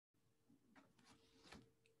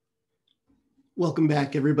Welcome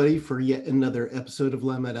back, everybody, for yet another episode of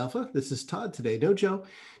Lemon Alpha. This is Todd today. No, Joe.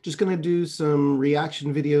 Just going to do some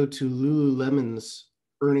reaction video to Lululemon's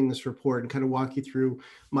earnings report and kind of walk you through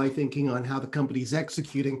my thinking on how the company's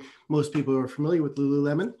executing. Most people are familiar with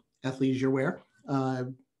Lululemon, athleisure wear.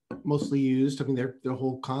 Mostly used. I mean, their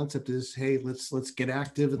whole concept is, hey, let's get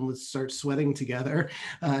active and let's start sweating together,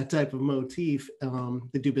 type of motif.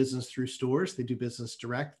 They do business through stores. They do business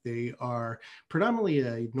direct. They are predominantly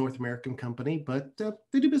a North American company, but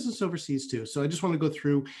they do business overseas too. So I just want to go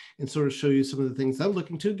through and sort of show you some of the things I'm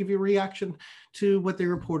looking to, give you a reaction to what they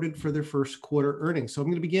reported for their first quarter earnings. So I'm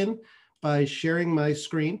going to begin by sharing my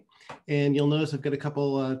screen, and you'll notice I've got a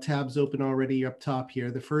couple tabs open already up top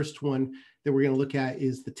here. The first one that we're going to look at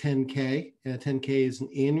is the 10K. 10K is an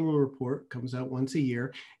annual report, comes out once a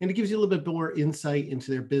year, and it gives you a little bit more insight into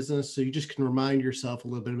their business. So you just can remind yourself a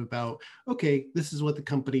little bit about, okay, this is what the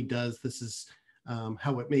company does. This is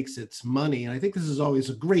how it makes its money. And I think this is always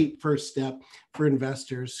a great first step for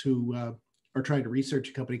investors who are trying to research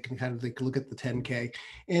a company, can kind of take a look at the 10K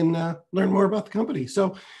and learn more about the company.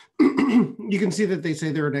 So you can see that they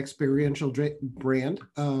say they're an experiential brand.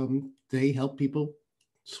 They help people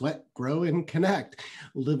sweat, grow, and connect,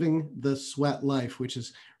 living the sweat life, which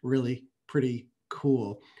is really pretty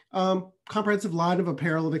cool. Comprehensive line of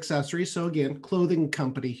apparel and accessories. So again, clothing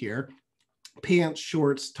company here. Pants,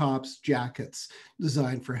 shorts, tops, jackets,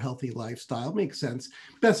 designed for healthy lifestyle. Makes sense.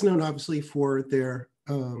 Best known, obviously, for their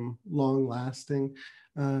long-lasting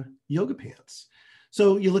yoga pants.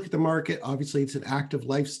 So you look at the market, obviously it's an active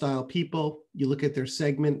lifestyle people. You look at their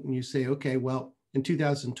segment and you say, okay, well, in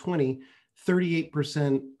 2020,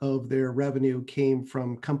 38% of their revenue came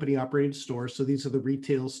from company operated stores. So these are the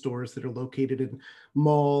retail stores that are located in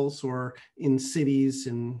malls or in cities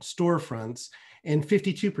and storefronts. And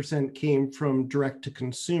 52% came from direct to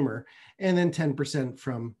consumer, and then 10%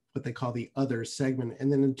 from what they call the other segment.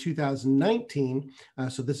 And then in 2019,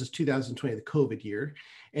 so this is 2020, the COVID year,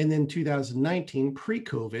 and then 2019,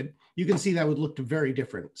 pre-COVID, you can see that would look very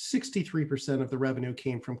different. 63% of the revenue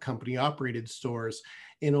came from company operated stores,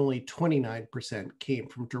 and only 29% came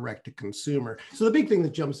from direct to consumer. So the big thing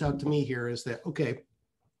that jumps out to me here is that, okay,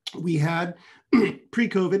 we had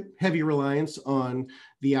pre-COVID heavy reliance on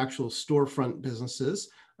the actual storefront businesses,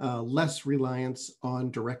 less reliance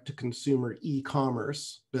on direct-to-consumer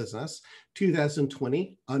e-commerce business.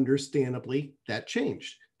 2020, understandably, that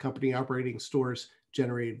changed. Company operating stores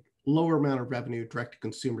generated lower amount of revenue,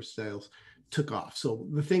 direct-to-consumer sales took off. So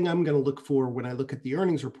the thing I'm going to look for when I look at the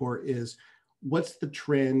earnings report is, what's the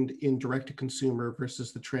trend in direct-to-consumer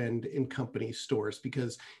versus the trend in company stores?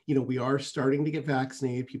 Because, you know, we are starting to get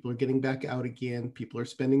vaccinated. People are getting back out again. People are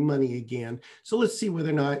spending money again. So let's see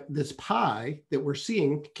whether or not this pie that we're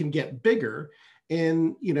seeing can get bigger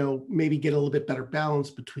and, you know, maybe get a little bit better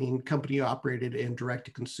balance between company operated and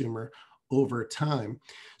direct-to-consumer over time.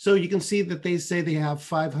 So you can see that they say they have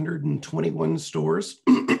 521 stores,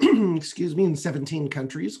 excuse me, in 17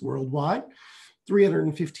 countries worldwide,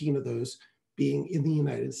 315 of those being in the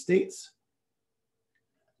United States,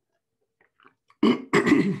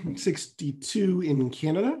 62 in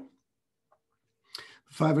Canada,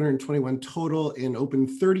 521 total, and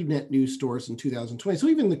opened 30 net new stores in 2020. So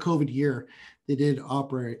even the COVID year, they did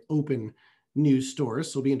open new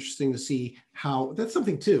stores. So it'll be interesting to see how, that's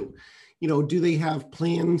something too. You know, do they have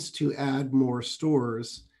plans to add more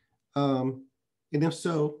stores? And if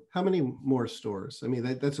so, how many more stores? I mean,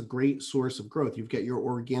 that's a great source of growth. You've got your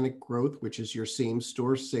organic growth, which is your same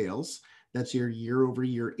store sales. That's your year over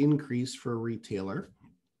year increase for a retailer.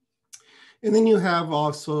 And then you have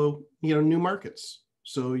also, you know, new markets.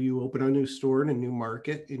 So you open a new store in a new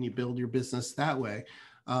market and you build your business that way.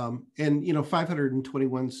 And, you know,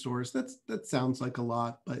 521 stores, that sounds like a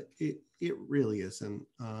lot, but it really isn't.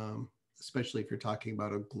 Especially if you're talking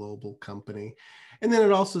about a global company. And then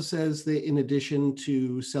it also says that in addition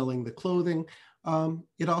to selling the clothing,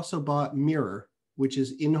 it also bought Mirror, which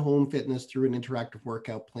is in-home fitness through an interactive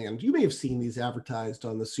workout plan. You may have seen these advertised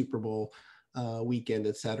on the Super Bowl weekend,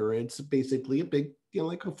 et cetera. It's basically a big, you know,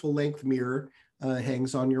 like a full-length mirror,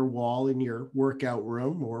 hangs on your wall in your workout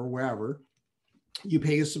room or wherever. You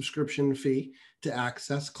pay a subscription fee to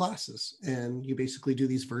access classes, and you basically do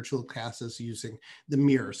these virtual classes using the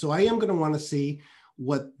Mirror. So I am going to want to see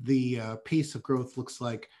what the pace of growth looks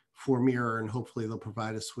like for Mirror, and hopefully they'll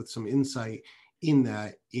provide us with some insight in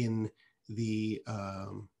that in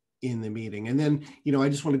the meeting. And then, you know, I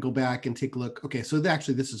just want to go back and take a look. Okay, so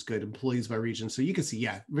actually this is good, employees by region. So you can see,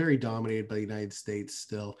 yeah, very dominated by the United States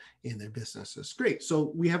still in their businesses. Great.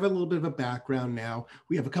 So we have a little bit of a background now.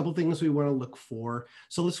 We have a couple things we want to look for.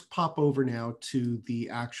 So let's pop over now to the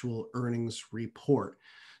actual earnings report.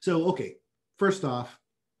 So, okay, first off,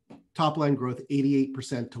 top line growth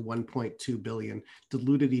 88% to 1.2 billion,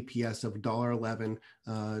 diluted EPS of $1.11,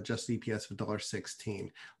 adjusted EPS of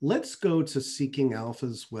 $1.16. Let's go to Seeking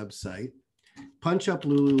Alpha's website, punch up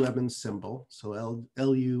Lululemon's symbol, so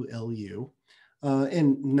LULU.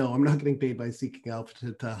 And no, I'm not getting paid by Seeking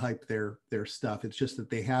Alpha to hype their stuff. It's just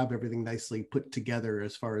that they have everything nicely put together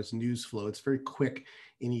as far as news flow. It's very quick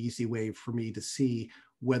and easy way for me to see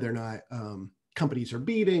whether or not companies are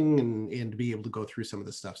beating and to be able to go through some of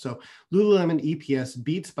the stuff. So Lululemon EPS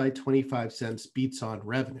beats by 25 cents, beats on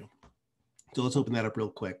revenue. So let's open that up real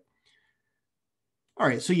quick. All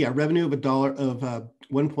right, so yeah, revenue of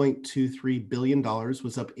 $1.23 billion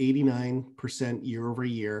was up 89% year over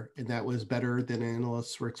year, and that was better than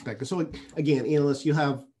analysts were expecting. So again, analysts, you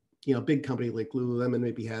have, you know, a big company like Lululemon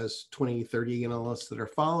maybe has 20, 30 analysts that are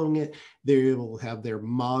following it. They will have their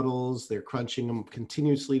models, they're crunching them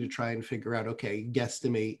continuously to try and figure out, okay,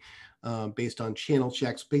 guesstimate based on channel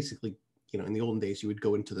checks. Basically, you know, in the olden days, you would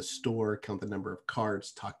go into the store, count the number of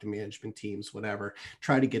cards, talk to management teams, whatever,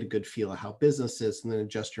 try to get a good feel of how business is, and then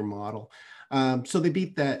adjust your model. So they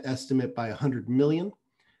beat that estimate by 100 million.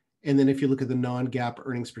 And then if you look at the non-GAAP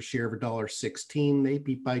earnings per share of $1.16, they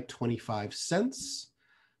beat by 25 cents.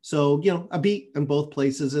 So, you know, a beat in both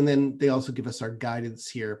places. And then they also give us our guidance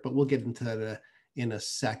here, but we'll get into that in a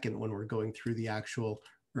second when we're going through the actual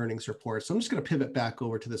earnings report. So I'm just going to pivot back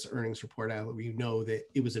over to this earnings report. We know that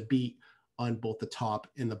it was a beat on both the top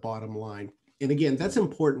and the bottom line. And again, that's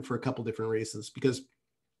important for a couple different reasons, because,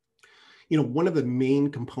 you know, one of the main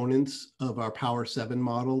components of our Power 7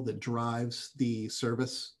 model that drives the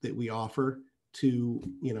service that we offer to,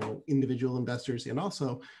 you know, individual investors and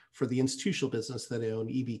also for the institutional business that own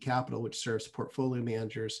EB Capital, which serves portfolio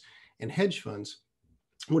managers and hedge funds.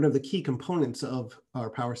 One of the key components of our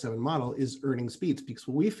Power 7 model is earnings beats, because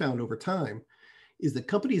what we found over time is that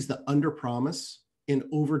companies that underpromise and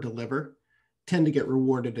over-deliver tend to get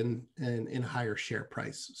rewarded in higher share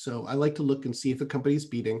price. So I like to look and see if the company's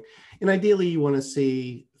beating. And ideally, you want to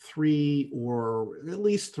see 3 or at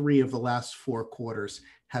least 3 of the last 4 quarters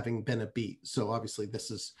having been a beat. So obviously,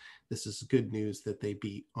 this is good news that they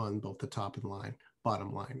beat on both the top and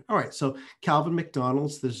bottom line. All right, so Calvin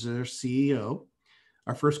McDonald's, this is their CEO.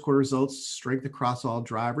 Our first quarter results, strength across all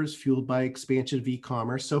drivers, fueled by expansion of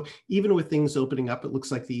e-commerce. So even with things opening up, it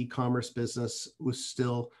looks like the e-commerce business was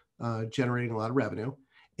still generating a lot of revenue,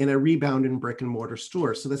 and a rebound in brick and mortar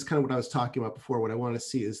stores. So that's kind of what I was talking about before. What I want to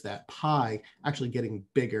see is that pie actually getting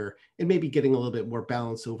bigger and maybe getting a little bit more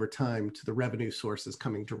balance over time to the revenue sources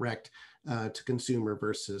coming direct to consumer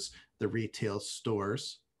versus the retail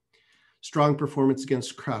stores. Strong performance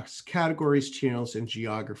against cross categories, channels, and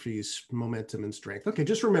geographies, momentum and strength. Okay,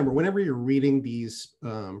 just remember, whenever you're reading these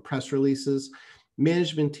press releases,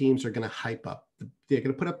 management teams are going to hype up. They're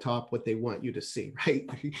going to put up top what they want you to see, right?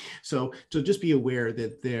 So just be aware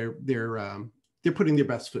that they're putting their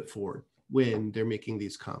best foot forward when they're making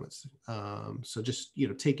these comments. So just, you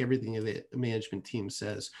know, take everything that the management team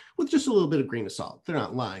says with just a little bit of grain of salt. They're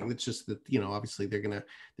not lying. It's just that, you know, obviously they're going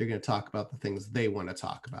to talk about the things they want to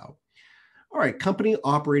talk about. All right, company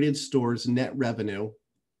operated stores net revenue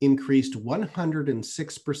increased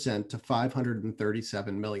 106% to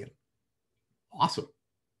 537 million. Awesome.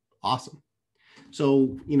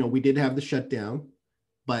 So, you know, we did have the shutdown,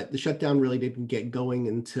 but the shutdown really didn't get going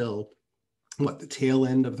until the tail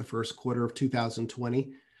end of the first quarter of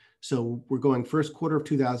 2020. So we're going first quarter of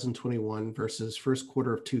 2021 versus first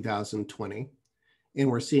quarter of 2020. And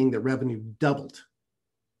we're seeing that revenue doubled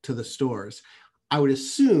to the stores. I would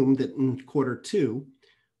assume that in quarter 2,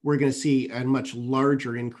 we're going to see a much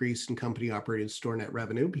larger increase in company operated store net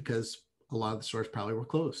revenue, because a lot of the stores probably were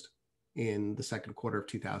closed in the second quarter of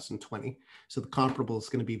 2020. So the comparable is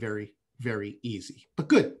going to be very, very easy. But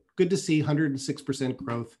good to see 106%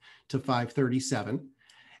 growth to 537.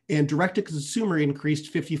 And direct to consumer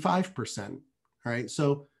increased 55%. All right,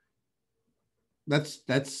 so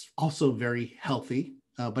that's also very healthy,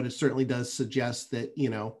 but it certainly does suggest that, you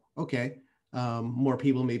know, okay, more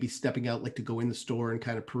people may be stepping out, like to go in the store and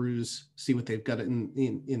kind of peruse, see what they've got in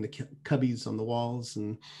the cubbies on the walls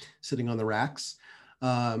and sitting on the racks.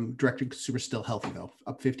 Direct to consumer still healthy though,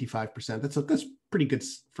 up 55%. That's pretty good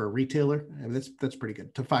for a retailer. I mean, that's pretty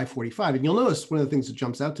good to 545. And you'll notice one of the things that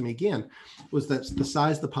jumps out to me again was that the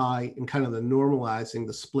size of the pie and kind of the normalizing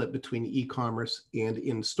the split between e-commerce and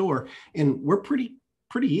in-store. And we're pretty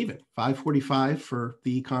even, 545 for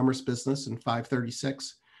the e-commerce business and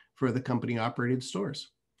 536 for the company operated stores.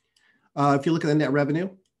 If you look at the net revenue,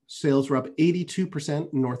 sales were up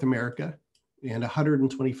 82% in North America and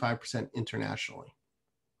 125% internationally.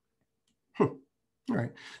 All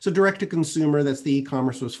right. So direct to consumer, that's the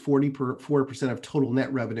e-commerce, was 44% of total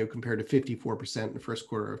net revenue compared to 54% in the first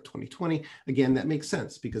quarter of 2020. Again, that makes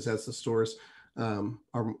sense because as the stores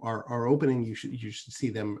are opening, you should see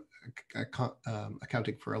them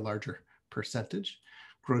accounting for a larger percentage.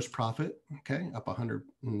 Gross profit, okay, up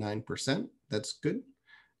 109%. That's good.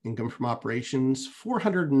 Income from operations,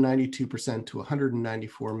 492% to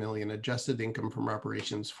 194 million. Adjusted income from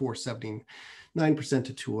operations, 479%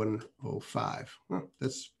 to 205. Well,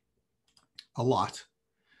 that's a lot.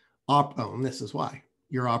 And this is why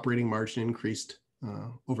your operating margin increased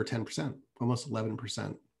over 10%, almost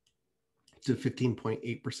 11% to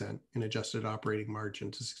 15.8% in adjusted operating margin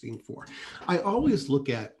to 16.4. I always look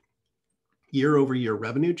at year-over-year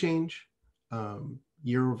revenue change,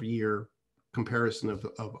 year-over-year comparison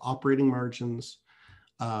of operating margins,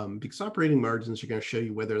 because operating margins are going to show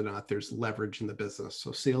you whether or not there's leverage in the business.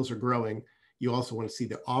 So sales are growing. You also want to see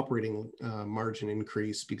the operating margin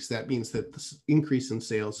increase because that means that this increase in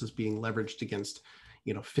sales is being leveraged against,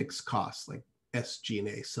 fixed costs like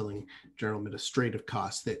SG&A, selling general administrative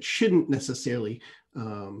costs that shouldn't necessarily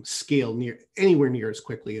scale anywhere near as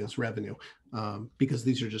quickly as revenue, because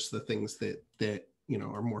these are just the things that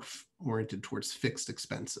are more oriented towards fixed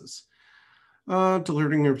expenses.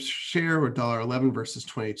 Diluting a share of $1.11 versus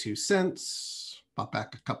 22 cents. Bought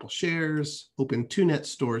back a couple shares. Opened 2 net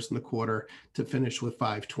stores in the quarter to finish with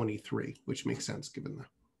 523, which makes sense given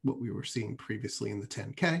what we were seeing previously in the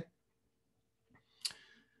 10K.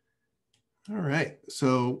 All right,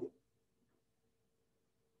 so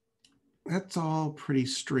that's all pretty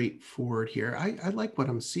straightforward here. I like what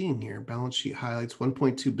I'm seeing here. Balance sheet highlights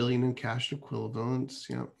 1.2 billion in cash equivalents.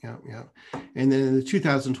 Yeah. And then the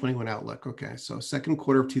 2021 outlook. Okay, so second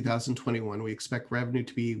quarter of 2021, we expect revenue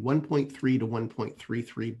to be 1.3 to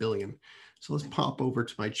 1.33 billion. So let's pop over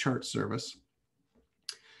to my chart service.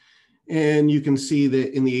 And you can see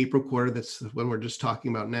that in the April quarter, that's when we're just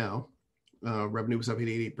talking about now, revenue was up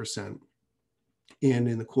 88%. And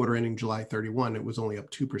in the quarter ending July 31, it was only up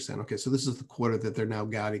 2%. Okay, so this is the quarter that they're now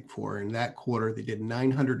guiding for. In that quarter, they did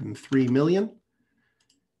 903 million,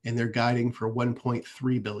 and they're guiding for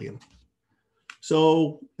 1.3 billion.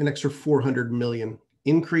 So an extra 400 million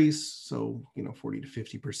increase. So, 40 to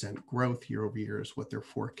 50% growth year over year is what they're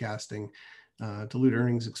forecasting. Diluted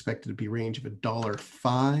earnings expected to be range of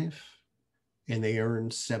 $1.05, and they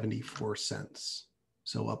earned 74 cents.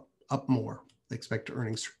 So up more. They expect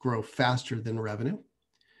earnings to grow faster than revenue.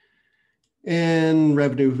 And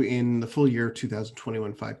revenue in the full year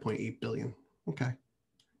 2021, 5.8 billion. Okay.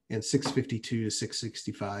 And 652 to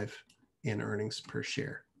 665 in earnings per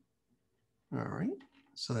share. All right.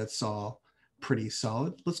 So that's all pretty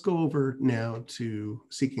solid. Let's go over now to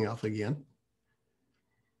Seeking Alpha again.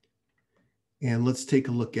 And let's take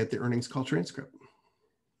a look at the earnings call transcript.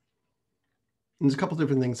 And there's a couple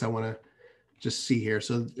different things I want to just see here.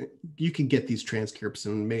 So you can get these transcripts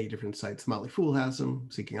in many different sites. Motley Fool has them.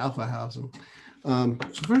 Seeking Alpha has them.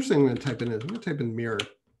 So first thing I'm going to type in is I'm going to type in mirror,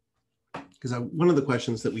 because one of the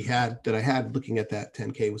questions that I had looking at that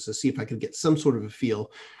 10K was to see if I could get some sort of a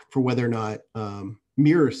feel for whether or not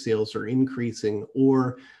mirror sales are increasing,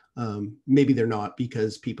 or maybe they're not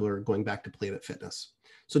because people are going back to Planet Fitness.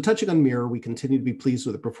 So touching on mirror, we continue to be pleased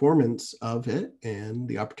with the performance of it and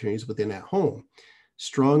the opportunities within at home.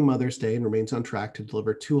 Strong Mother's Day and remains on track to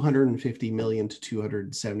deliver 250 million to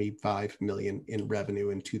 275 million in revenue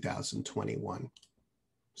in 2021.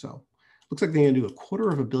 So looks like they're going to do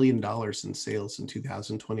 $250 million in sales in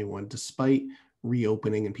 2021, despite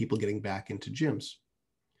reopening and people getting back into gyms.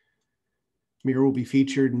 Mirror will be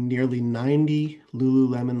featured in nearly 90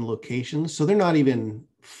 Lululemon locations. So they're not even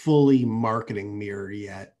fully marketing Mirror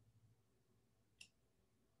yet.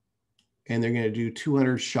 And they're going to do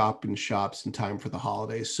 200 shop-in-shops in time for the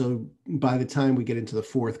holidays. So by the time we get into the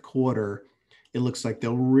fourth quarter, it looks like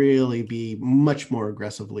they'll really be much more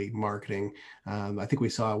aggressively marketing. I think we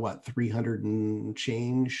saw, 300 and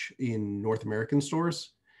change in North American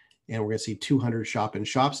stores. And we're going to see 200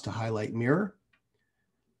 shop-in-shops to highlight Mirror.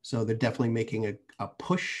 So they're definitely making a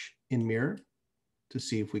push in Mirror to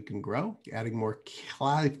see if we can grow, adding more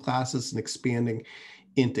classes and expanding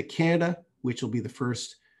into Canada, which will be the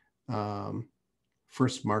first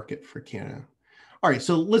market for Canada. All right,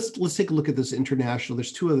 so let's take a look at this international.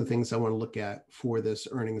 There's 2 other things I want to look at for this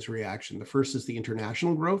earnings reaction. The first is the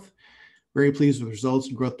international growth. Very pleased with results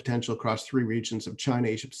and growth potential across 3 regions of China,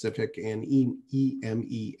 Asia Pacific, and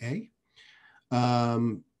EMEA.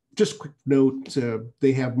 Just quick note,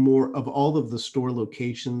 they have more of all of the store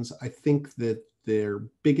locations. I think that their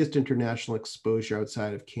biggest international exposure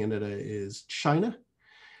outside of Canada is China.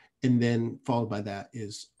 And then followed by that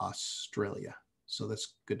is Australia. So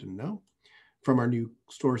that's good to know. from our new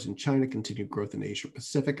stores in China, continued growth in Asia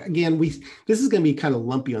Pacific. Again, this is going to be kind of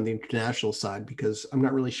lumpy on the international side because I'm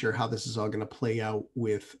not really sure how this is all going to play out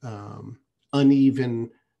with uneven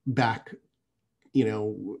vaccination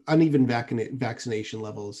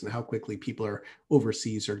levels and how quickly people are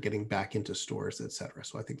overseas or getting back into stores, et cetera.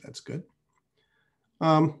 So I think that's good.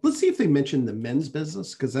 Let's see if they mentioned the men's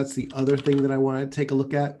business, because that's the other thing that I want to take a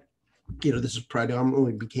look at. This is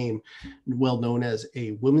predominantly became well known as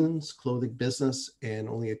a women's clothing business, and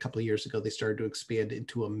only a couple of years ago they started to expand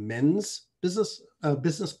into a men's a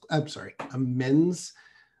men's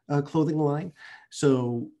clothing line.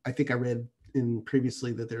 So I think I read in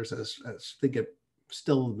previously that there's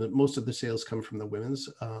most of the sales come from the women's.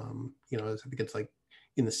 I think it's like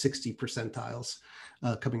in the 60 percentiles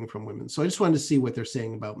coming from women. So I just wanted to see what they're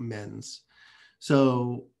saying about men's.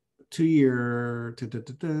 So 2-year,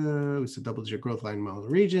 we said double-digit growth line in all the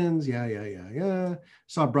regions.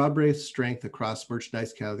 Saw broad-based strength across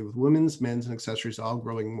merchandise category with women's, men's, and accessories all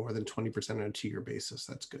growing more than 20% on a 2-year basis.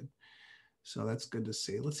 That's good. So that's good to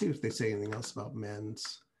see. Let's see if they say anything else about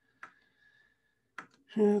men's.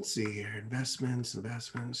 Let's see here, investments.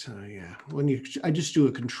 Yeah, I just do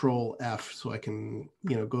a Control F so I can,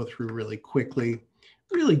 go through really quickly. It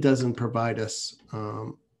really doesn't provide us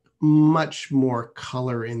much more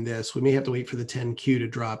color in this. We may have to wait for the 10Q to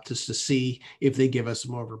drop just to see if they give us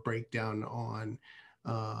more of a breakdown on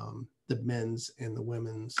the men's and the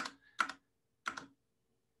women's.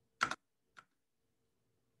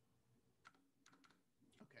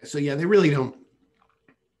 Okay, so yeah, they really don't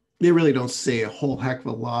say a whole heck of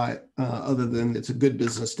a lot other than it's a good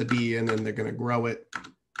business to be in and they're going to grow it.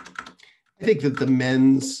 I think that the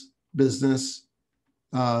men's business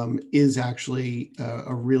is actually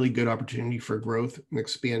a really good opportunity for growth and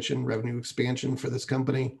expansion, revenue expansion for this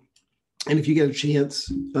company. And if you get a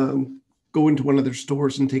chance, go into one of their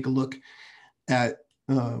stores and take a look at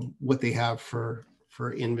what they have for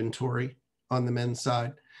inventory on the men's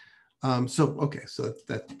side. So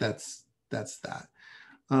that's that.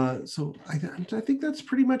 So I think that's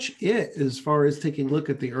pretty much it as far as taking a look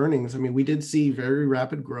at the earnings. I mean, we did see very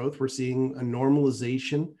rapid growth. We're seeing a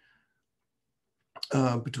normalization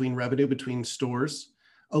between stores.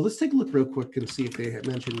 Oh, let's take a look real quick and see if they had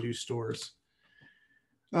mentioned new stores.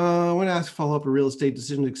 I want to ask follow-up a real estate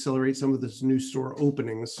decision to accelerate some of this new store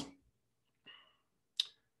openings.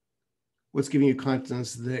 What's giving you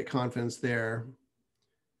confidence there?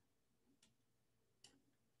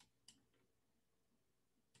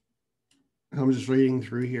 I'm just reading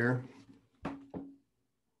through here.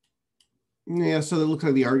 Yeah, so it looks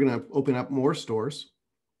like they are going to open up more stores.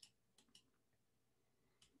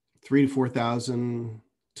 3,000 to 4,000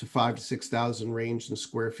 to 5,000 to 6,000 range in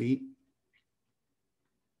square feet.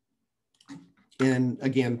 And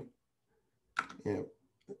again, it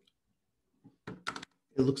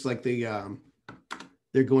looks like they're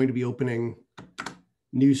going to be opening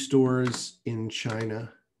new stores in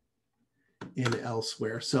China and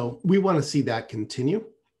elsewhere. So we want to see that continue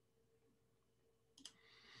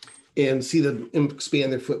and see them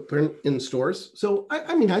expand their footprint in stores. So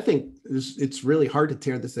I think it's really hard to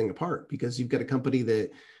tear this thing apart because you've got a company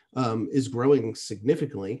that is growing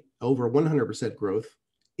significantly, over 100% growth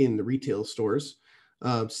in the retail stores,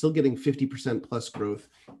 still getting 50% plus growth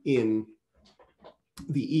in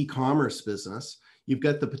the e-commerce business. You've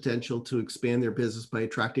got the potential to expand their business by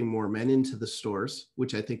attracting more men into the stores,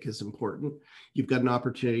 which I think is important. You've got an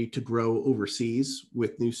opportunity to grow overseas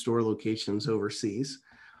with new store locations overseas.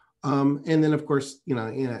 And then, of course,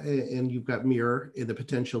 and you've got Mirror and the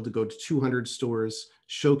potential to go to 200 stores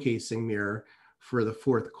showcasing Mirror for the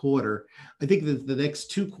fourth quarter. I think that the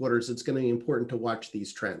next 2 quarters, it's going to be important to watch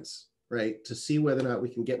these trends, right? To see whether or not we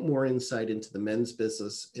can get more insight into the men's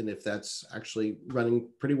business and if that's actually running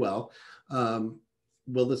pretty well.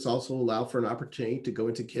 Will this also allow for an opportunity to go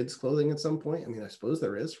into kids' clothing at some point? I mean, I suppose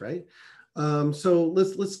there is, right? So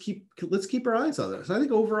let's keep our eyes on this. I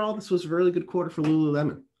think overall this was a really good quarter for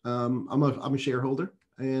Lululemon. I'm a shareholder,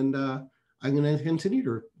 and I'm going to continue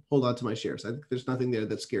to hold on to my shares. I think there's nothing there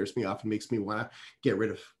that scares me off and makes me want to get rid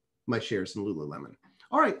of my shares in Lululemon.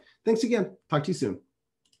 All right, thanks again. Talk to you soon.